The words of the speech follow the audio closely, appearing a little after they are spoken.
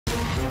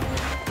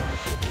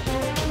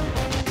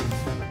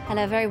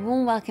Hello, very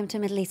warm welcome to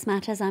Middle East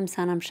Matters. I'm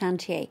Sanam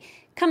Shantier.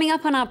 Coming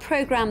up on our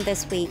programme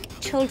this week,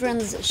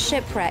 children's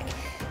shipwreck.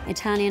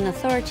 Italian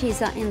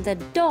authorities are in the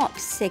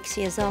docks 6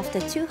 years after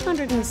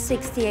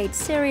 268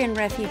 Syrian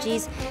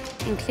refugees,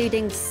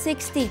 including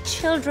 60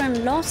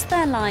 children, lost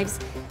their lives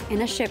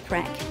in a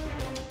shipwreck.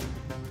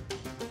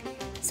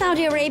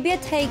 Saudi Arabia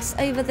takes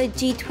over the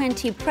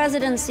G20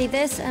 presidency,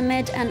 this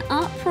amid an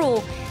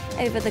uproar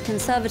over the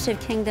conservative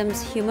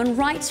kingdom's human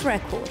rights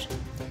record.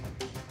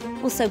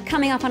 Also,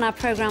 coming up on our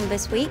programme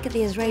this week,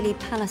 the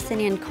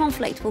Israeli-Palestinian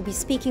conflict will be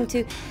speaking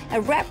to a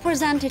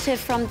representative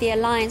from the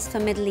Alliance for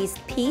Middle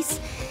East Peace,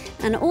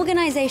 an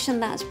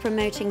organisation that's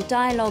promoting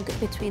dialogue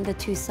between the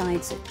two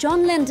sides.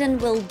 John Lyndon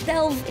will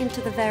delve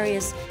into the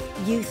various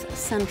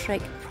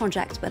youth-centric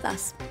projects with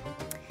us.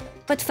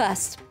 But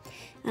first,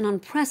 an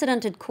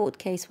unprecedented court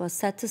case was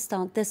set to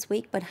start this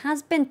week, but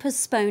has been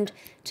postponed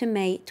to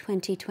May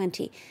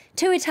 2020.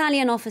 Two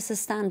Italian officers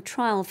stand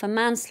trial for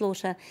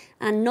manslaughter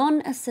and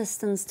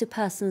non-assistance to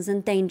persons in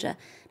danger.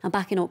 Now,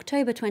 back in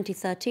October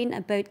 2013,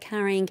 a boat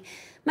carrying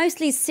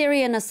mostly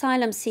Syrian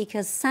asylum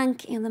seekers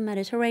sank in the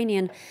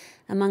Mediterranean.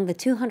 Among the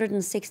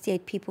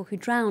 268 people who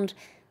drowned,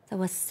 there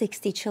were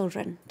 60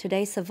 children.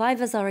 Today,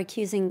 survivors are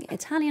accusing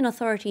Italian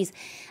authorities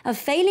of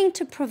failing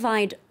to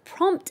provide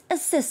prompt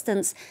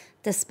assistance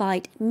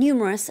despite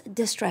numerous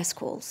distress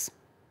calls.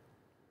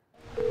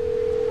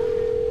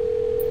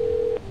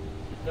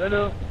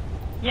 Hello?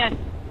 Yes.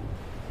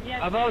 Yes.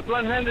 About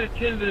 100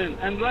 children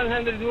and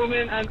 100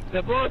 women, and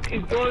the boat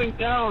is going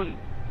down.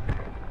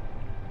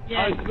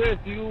 Yes. I swear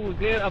to you,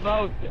 there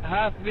about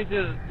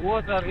half-liter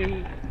water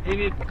in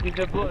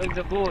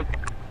the boat.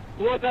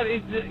 Water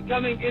is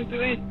coming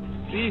into it.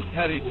 Please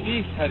hurry,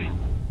 please hurry.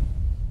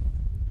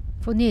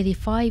 For nearly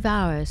 5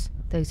 hours,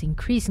 those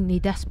increasingly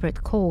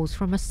desperate calls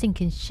from a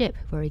sinking ship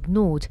were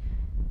ignored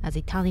as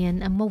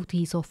Italian and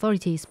Maltese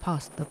authorities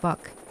passed the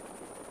buck.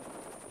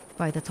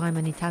 By the time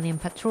an Italian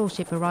patrol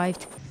ship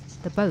arrived,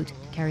 the boat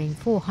carrying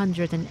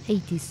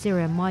 480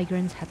 Syrian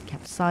migrants had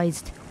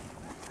capsized.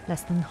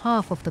 Less than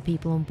half of the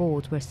people on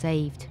board were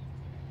saved.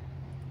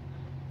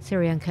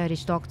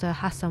 Syrian-Kurdish doctor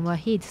Hassan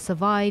Wahid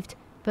survived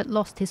but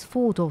lost his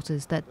 4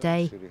 daughters that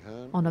day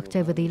on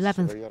October the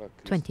 11th,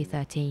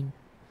 2013.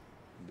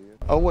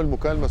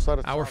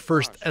 Our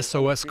first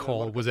SOS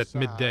call was at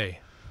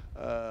midday,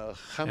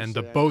 and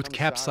the boat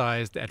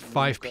capsized at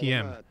 5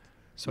 p.m.,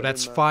 so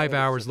that's 5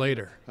 hours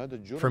later.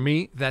 For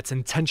me, that's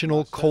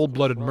intentional,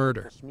 cold-blooded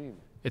murder.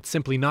 It's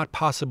simply not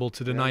possible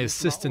to deny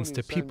assistance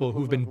to people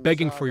who've been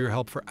begging for your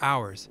help for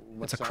hours.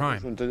 It's a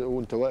crime.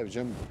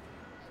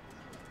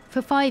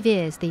 For 5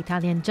 years, the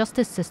Italian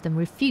justice system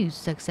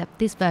refused to accept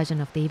this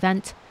version of the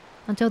event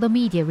until the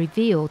media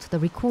revealed the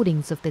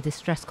recordings of the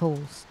distress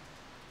calls.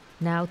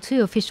 Now,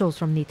 2 officials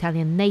from the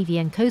Italian Navy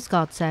and Coast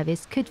Guard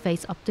Service could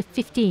face up to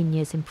 15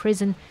 years in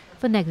prison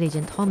for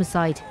negligent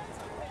homicide.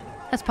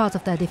 As part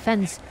of their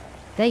defence,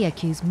 they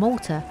accuse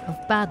Malta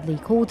of badly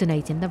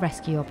coordinating the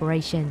rescue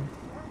operation.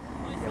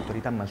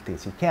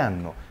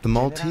 The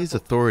Maltese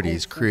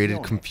authorities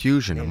created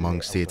confusion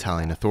amongst the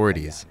Italian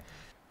authorities.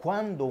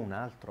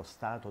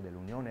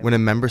 When a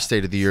member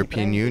state of the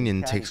European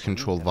Union takes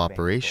control of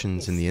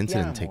operations and the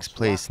incident takes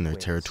place in their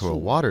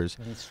territorial waters,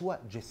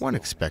 one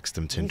expects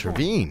them to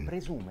intervene.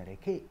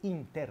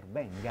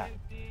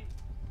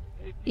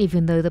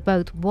 Even though the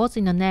boat was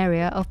in an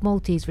area of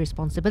Maltese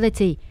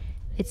responsibility,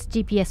 its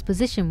GPS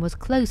position was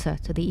closer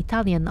to the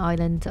Italian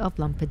island of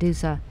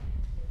Lampedusa.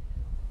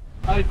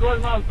 I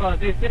told Malta,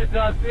 they said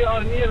that we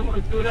are near to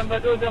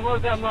Lampedusa more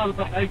than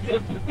Malta. I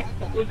gave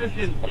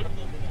position.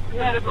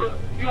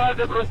 You are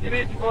the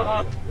proximity for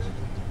us.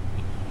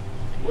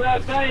 We are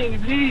dying,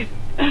 please.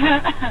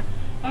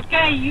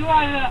 Okay, you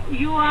are.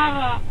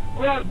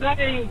 We are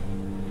dying.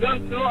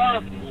 Don't throw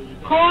us.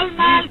 Call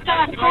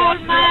Malta. Call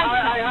Malta.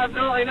 I have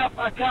no enough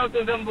account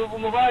on the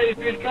mobile. It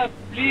will cut,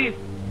 please.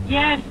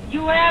 Yes,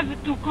 you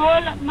have to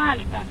call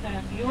Malta,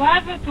 sir. You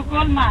have to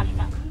call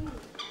Malta.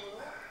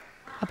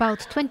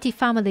 About 20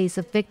 families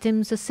of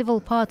victims are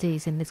civil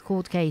parties in this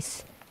court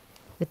case.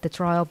 With the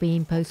trial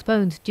being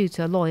postponed due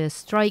to a lawyer's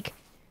strike,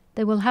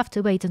 they will have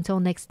to wait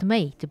until next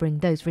May to bring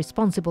those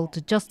responsible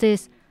to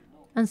justice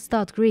and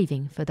start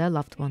grieving for their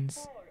loved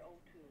ones.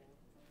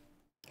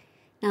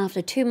 Now,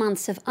 after 2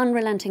 months of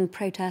unrelenting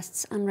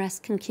protests,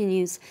 unrest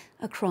continues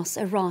across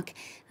Iraq,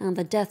 and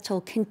the death toll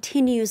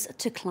continues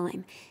to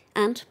climb.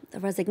 And the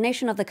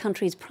resignation of the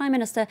country's prime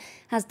minister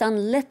has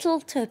done little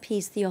to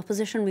appease the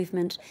opposition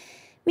movement.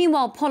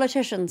 Meanwhile,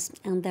 politicians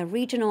and their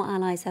regional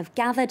allies have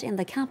gathered in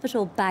the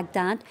capital,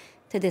 Baghdad,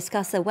 to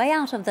discuss a way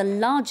out of the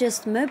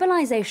largest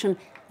mobilization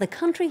the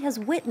country has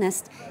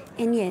witnessed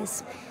in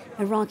years.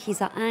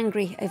 Iraqis are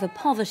angry over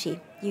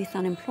poverty, youth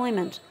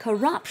unemployment,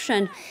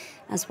 corruption,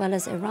 as well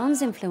as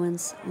Iran's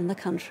influence on the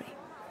country.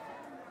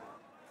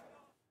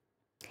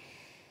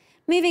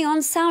 Moving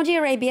on, Saudi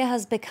Arabia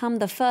has become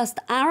the first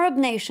Arab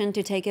nation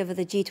to take over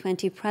the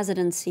G20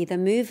 presidency. The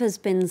move has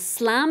been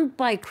slammed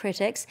by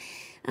critics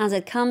as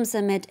it comes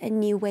amid a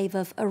new wave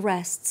of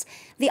arrests.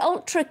 The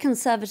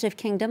ultra-conservative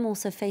kingdom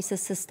also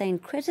faces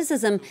sustained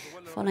criticism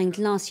following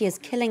last year's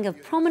killing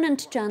of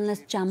prominent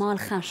journalist Jamal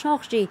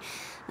Khashoggi,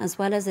 as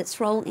well as its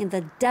role in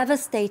the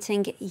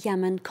devastating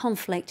Yemen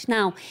conflict.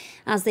 Now,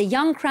 as the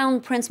young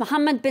Crown Prince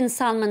Mohammed bin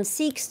Salman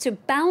seeks to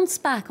bounce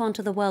back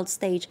onto the world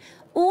stage,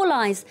 all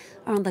eyes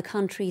are on the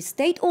country's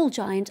state oil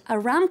giant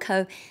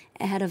Aramco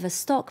ahead of a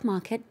stock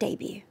market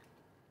debut.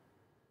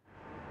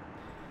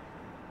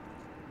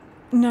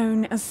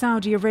 Known as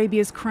Saudi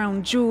Arabia's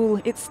crown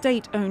jewel, its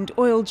state-owned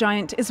oil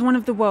giant is one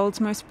of the world's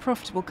most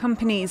profitable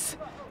companies.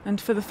 And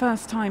for the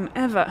first time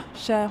ever,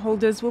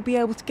 shareholders will be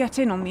able to get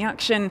in on the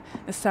action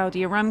as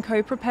Saudi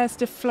Aramco prepares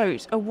to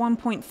float a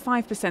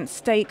 1.5%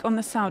 stake on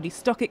the Saudi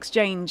Stock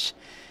Exchange.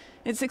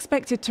 It's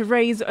expected to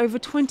raise over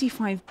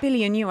 $25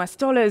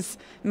 billion,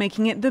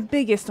 making it the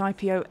biggest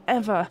IPO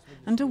ever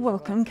and a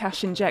welcome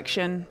cash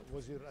injection.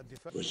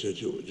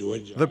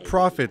 The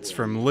profits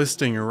from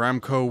listing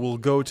Aramco will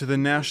go to the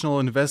National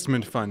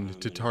Investment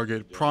Fund to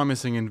target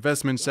promising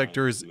investment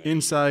sectors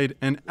inside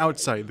and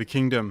outside the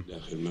kingdom.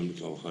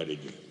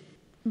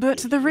 But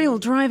the real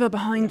driver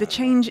behind the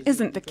change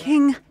isn't the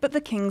king, but the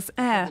king's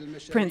heir,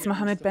 Prince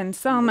Mohammed bin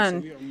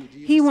Salman.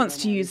 He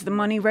wants to use the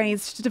money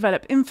raised to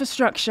develop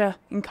infrastructure,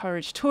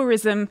 encourage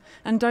tourism,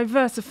 and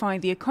diversify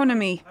the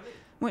economy,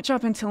 which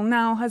up until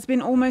now has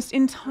been almost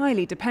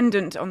entirely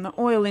dependent on the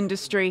oil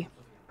industry.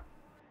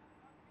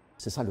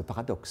 That's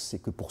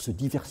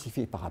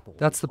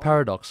the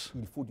paradox.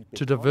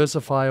 To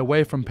diversify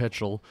away from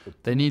petrol,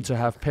 they need to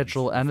have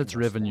petrol and its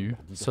revenue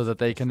so that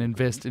they can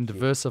invest in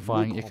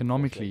diversifying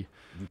economically,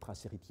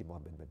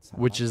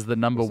 which is the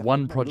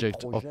 #1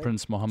 project of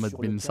Prince Mohammed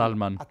bin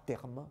Salman.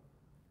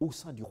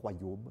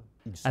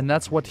 And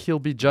that's what he'll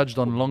be judged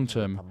on long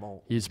term.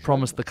 He's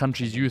promised the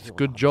country's youth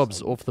good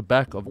jobs off the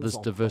back of this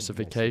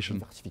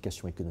diversification.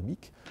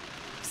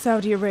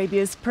 Saudi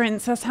Arabia's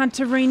prince has had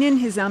to rein in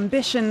his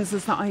ambitions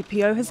as the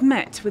IPO has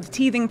met with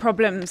teething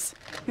problems.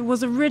 It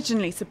was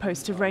originally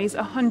supposed to raise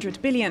 $100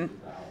 billion.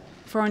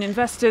 Foreign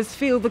investors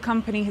feel the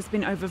company has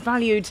been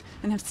overvalued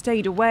and have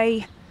stayed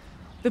away.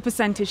 The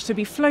percentage to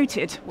be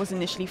floated was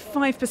initially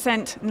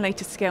 5% and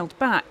later scaled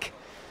back.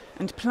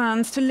 And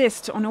plans to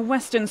list on a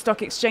Western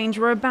stock exchange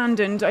were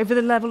abandoned over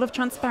the level of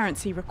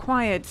transparency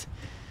required.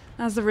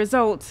 As a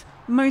result,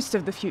 most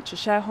of the future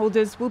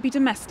shareholders will be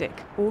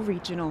domestic or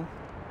regional.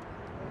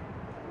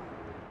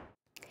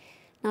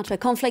 Now to a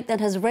conflict that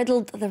has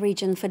riddled the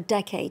region for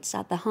decades.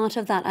 At the heart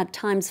of that, at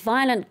times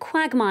violent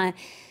quagmire,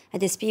 a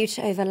dispute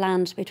over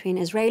land between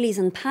Israelis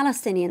and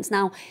Palestinians.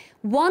 Now,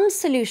 one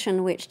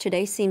solution which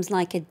today seems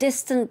like a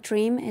distant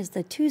dream is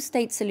the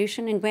two-state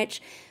solution in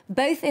which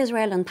both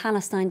Israel and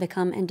Palestine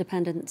become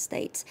independent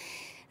states.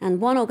 And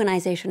one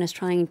organization is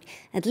trying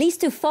at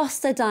least to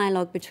foster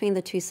dialogue between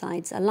the two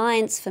sides.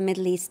 Alliance for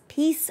Middle East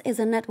Peace is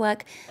a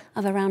network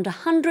of around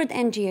 100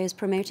 NGOs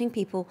promoting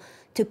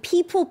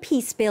people-to-people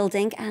peace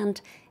building, and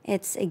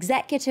its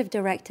executive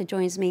director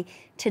joins me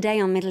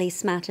today on Middle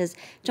East Matters.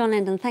 John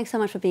Lyndon, thanks so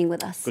much for being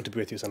with us. Good to be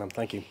with you, Sanam.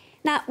 Thank you.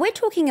 Now, we're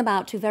talking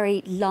about two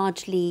very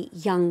largely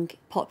young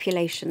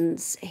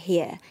populations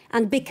here.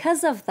 And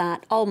because of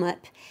that,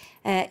 ALLMEP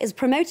is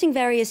promoting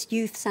various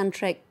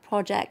youth-centric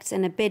projects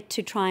in a bid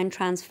to try and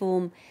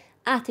transform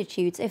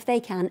attitudes, if they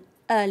can,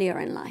 earlier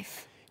in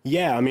life.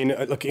 Yeah, I mean,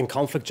 look, in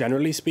conflict,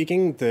 generally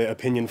speaking, the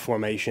opinion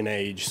formation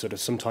age, sort of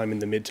sometime in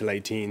the mid to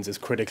late teens, is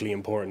critically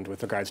important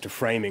with regards to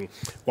framing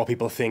what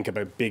people think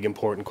about big,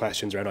 important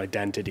questions around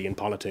identity and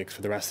politics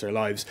for the rest of their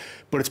lives.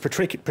 But it's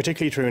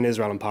particularly true in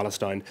Israel and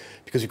Palestine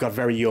because you've got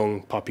very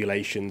young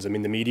populations. I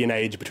mean, the median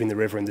age between the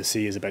river and the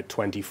sea is about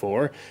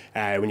 24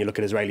 when you look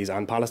at Israelis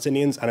and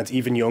Palestinians, and it's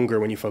even younger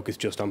when you focus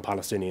just on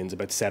Palestinians,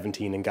 about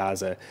 17 in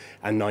Gaza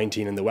and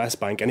 19 in the West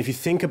Bank. And if you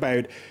think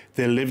about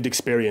the lived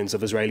experience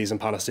of Israelis and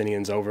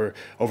Palestinians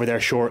over their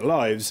short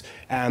lives,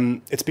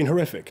 it's been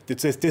horrific.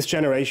 This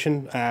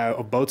generation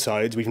of both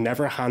sides, we've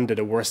never handed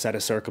a worse set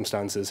of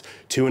circumstances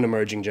to an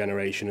emerging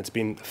generation. It's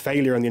been a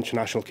failure on the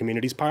international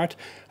community's part,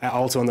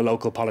 also on the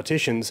local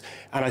politicians.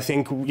 And I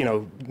think, you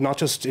know, not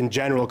just in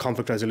general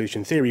conflict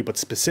resolution theory, but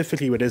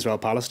specifically with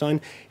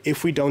Israel-Palestine,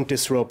 if we don't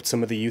disrupt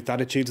some of the youth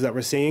attitudes that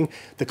we're seeing,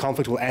 the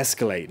conflict will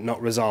escalate,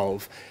 not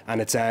resolve. And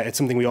it's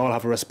something we all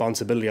have a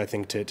responsibility, I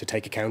think, to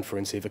take account for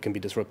and see if it can be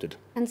disrupted.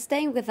 And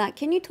staying with that,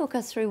 can you talk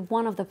us through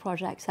one of the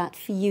projects that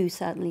for you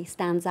certainly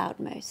stands out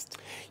most?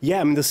 Yeah,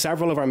 I mean, there's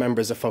several of our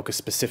members that focus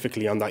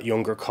specifically on that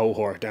younger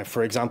cohort.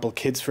 For example,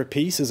 Kids for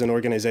Peace is an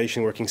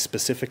organization working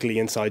specifically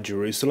inside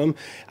Jerusalem,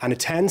 and it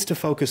tends to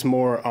focus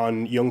more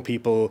on young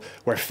people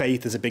where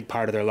faith is a big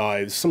part of their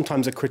lives.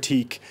 Sometimes a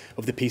critique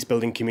of the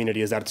peace-building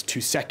community is that it's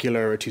too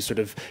secular or too sort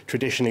of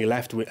traditionally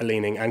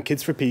left-leaning, and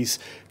Kids for Peace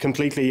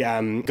completely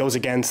goes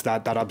against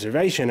that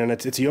observation, and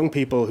it's young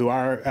people who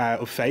are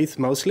of faith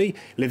mostly,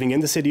 living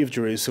in the city of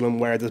Jerusalem,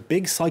 where there's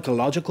big psychological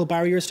technological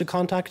barriers to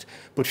contact,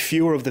 but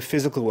fewer of the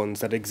physical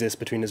ones that exist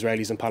between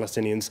Israelis and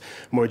Palestinians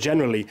more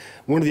generally.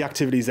 One of the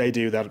activities they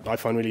do that I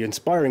find really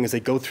inspiring is they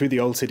go through the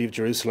old city of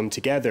Jerusalem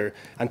together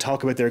and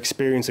talk about their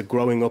experience of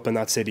growing up in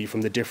that city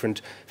from the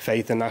different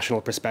faith and national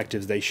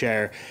perspectives they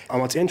share.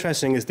 And what's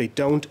interesting is they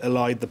don't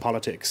elide the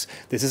politics.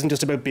 This isn't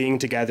just about being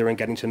together and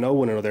getting to know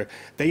one another.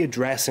 They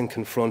address and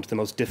confront the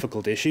most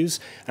difficult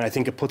issues, and I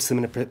think it puts them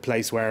in a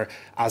place where,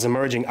 as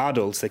emerging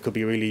adults, they could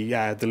be really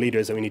the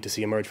leaders that we need to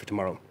see emerge for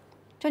tomorrow.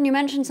 John, you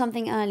mentioned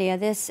something earlier.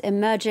 This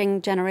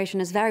emerging generation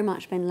has very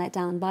much been let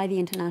down by the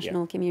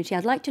international community.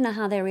 I'd like to know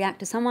how they react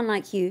to someone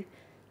like you,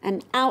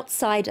 an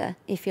outsider,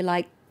 if you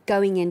like,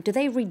 going in. Do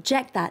they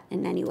reject that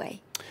in any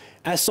way?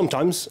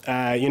 Sometimes,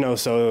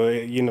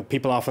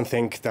 people often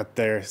think that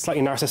they're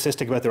slightly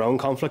narcissistic about their own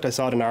conflict. I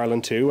saw it in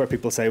Ireland too, where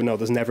people say, no,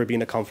 there's never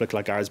been a conflict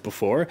like ours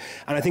before.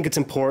 And I think it's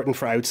important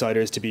for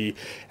outsiders to be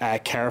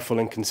careful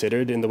and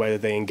considered in the way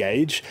that they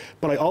engage.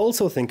 But I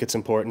also think it's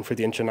important for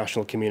the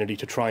international community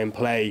to try and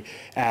play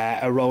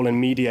a role in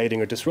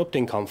mediating or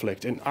disrupting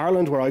conflict. In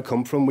Ireland, where I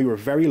come from, we were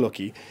very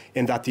lucky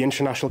in that the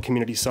international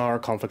community saw our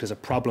conflict as a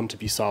problem to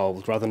be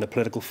solved rather than a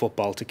political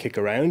football to kick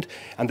around.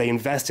 And they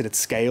invested at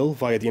scale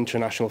via the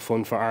International Fund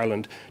for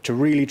Ireland to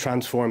really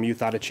transform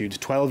youth attitudes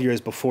 12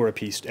 years before a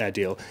peace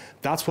deal.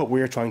 That's what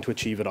we're trying to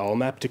achieve at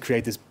ALLMEP, to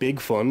create this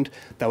big fund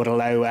that would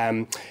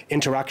allow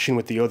interaction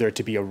with the other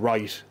to be a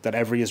right that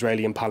every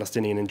Israeli and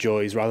Palestinian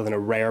enjoys, rather than a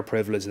rare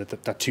privilege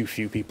that too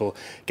few people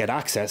get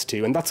access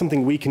to. And that's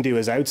something we can do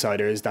as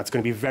outsiders that's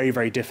going to be very,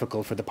 very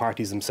difficult for the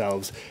parties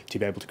themselves to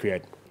be able to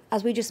create.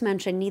 As we just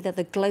mentioned, neither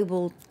the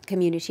global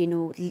community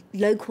nor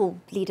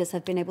local leaders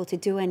have been able to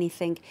do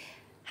anything.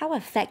 How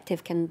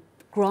effective can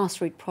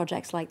grassroots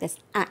projects like this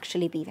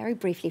actually be? Very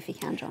briefly, if you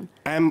can, John.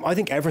 I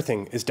think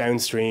everything is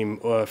downstream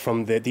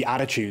from the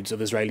attitudes of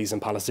Israelis and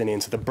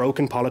Palestinians. So the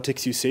broken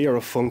politics you see are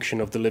a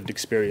function of the lived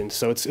experience.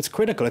 So it's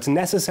critical. It's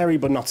necessary,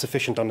 but not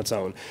sufficient on its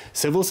own.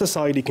 Civil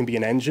society can be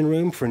an engine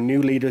room for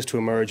new leaders to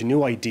emerge,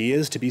 new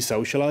ideas to be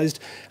socialized,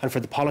 and for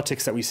the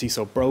politics that we see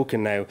so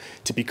broken now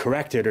to be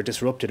corrected or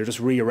disrupted or just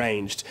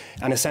rearranged.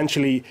 And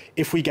essentially,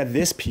 if we get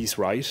this piece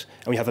right,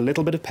 and we have a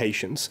little bit of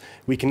patience,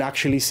 we can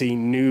actually see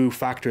new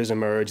factors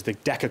emerge. The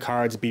deck of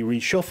cards be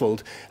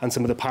reshuffled, and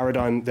some of the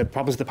problems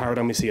of the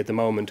paradigm we see at the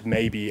moment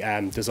maybe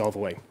dissolve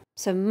away.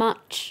 So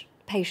much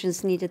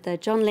patience needed there.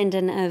 John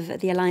Lyndon of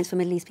the Alliance for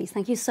Middle East Peace,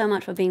 thank you so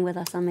much for being with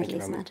us on Middle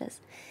East Matters.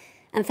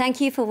 And thank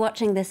you for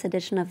watching this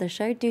edition of the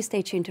show. Do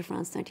stay tuned to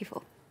France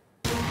 24.